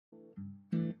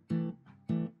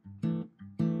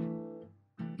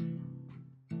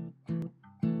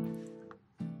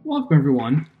Welcome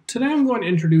everyone. Today I'm going to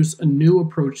introduce a new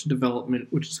approach to development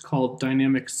which is called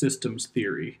dynamic systems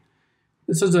theory.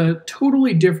 This is a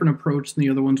totally different approach than the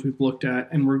other ones we've looked at,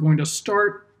 and we're going to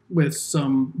start with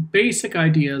some basic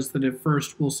ideas that at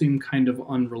first will seem kind of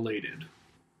unrelated.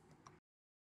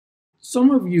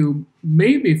 Some of you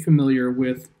may be familiar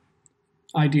with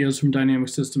ideas from dynamic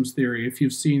systems theory if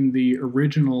you've seen the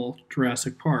original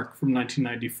Jurassic Park from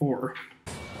 1994.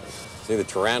 See, the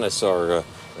Tyrannosaur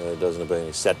doesn't obey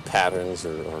any set patterns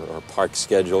or park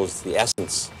schedules. It's the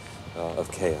essence of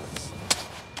chaos.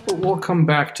 But we'll come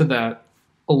back to that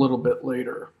a little bit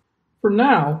later. For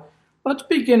now, let's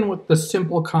begin with the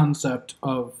simple concept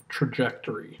of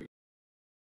trajectory.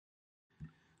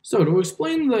 So to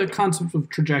explain the concept of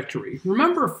trajectory,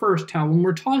 remember first how when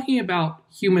we're talking about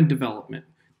human development,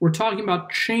 we're talking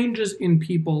about changes in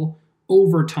people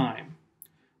over time.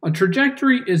 A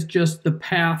trajectory is just the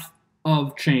path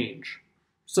of change.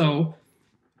 So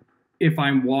if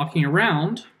I'm walking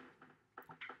around,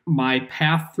 my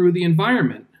path through the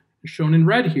environment, shown in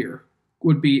red here,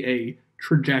 would be a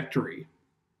trajectory.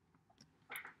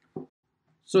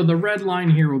 So the red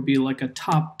line here will be like a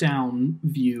top-down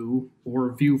view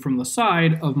or view from the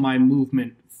side of my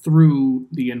movement through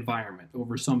the environment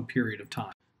over some period of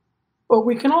time. But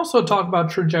we can also talk about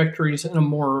trajectories in a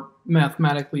more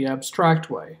mathematically abstract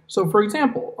way. So for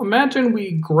example, imagine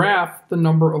we graph the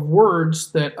number of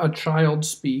words that a child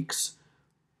speaks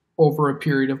over a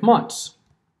period of months.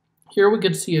 Here we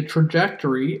could see a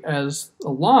trajectory as a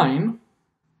line,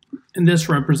 and this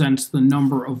represents the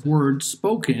number of words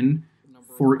spoken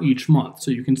for each month.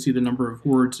 So you can see the number of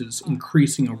words is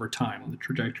increasing over time. The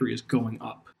trajectory is going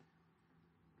up.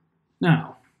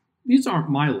 Now, these aren't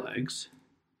my legs.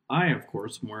 I, of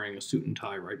course, am wearing a suit and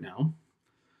tie right now,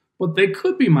 but they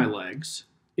could be my legs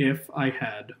if I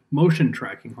had motion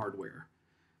tracking hardware.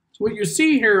 So what you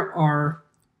see here are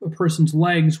a person's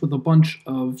legs with a bunch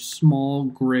of small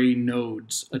gray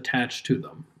nodes attached to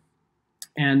them.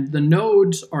 And the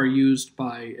nodes are used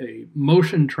by a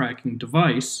motion tracking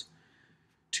device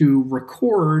to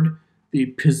record the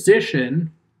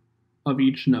position of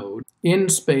each node in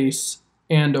space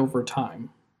and over time.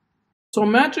 So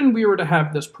imagine we were to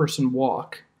have this person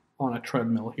walk on a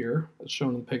treadmill here, as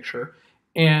shown in the picture,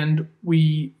 and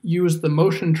we use the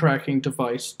motion tracking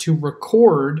device to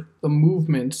record the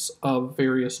movements of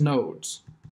various nodes.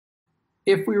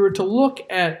 If we were to look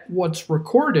at what's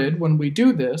recorded when we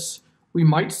do this, we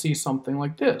might see something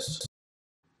like this.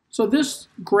 So this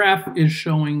graph is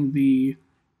showing the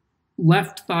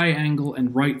left thigh angle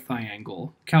and right thigh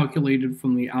angle calculated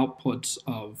from the outputs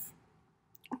of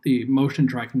the motion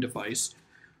tracking device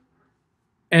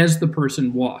as the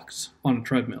person walks on a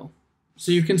treadmill.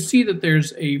 So you can see that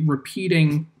there's a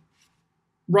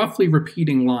roughly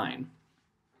repeating line.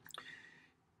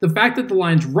 The fact that the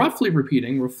line's roughly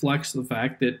repeating reflects the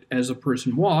fact that as a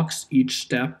person walks, each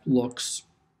step looks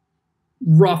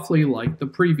roughly like the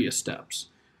previous steps.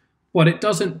 But it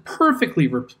doesn't perfectly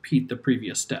repeat the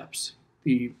previous steps.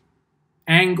 The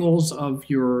angles of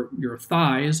your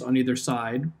thighs on either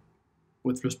side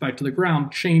with respect to the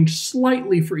ground change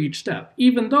slightly for each step,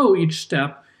 even though each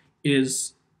step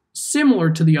is similar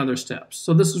to the other steps.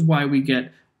 So this is why we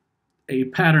get a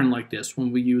pattern like this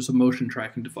when we use a motion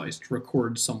tracking device to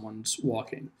record someone's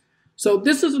walking. So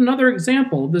this is another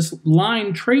example, this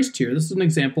line traced here, this is an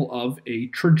example of a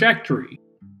trajectory.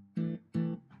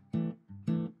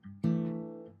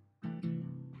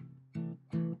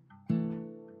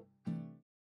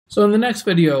 So in the next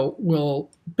video, we'll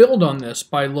build on this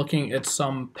by looking at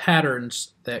some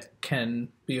patterns that can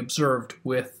be observed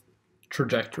with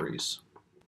trajectories.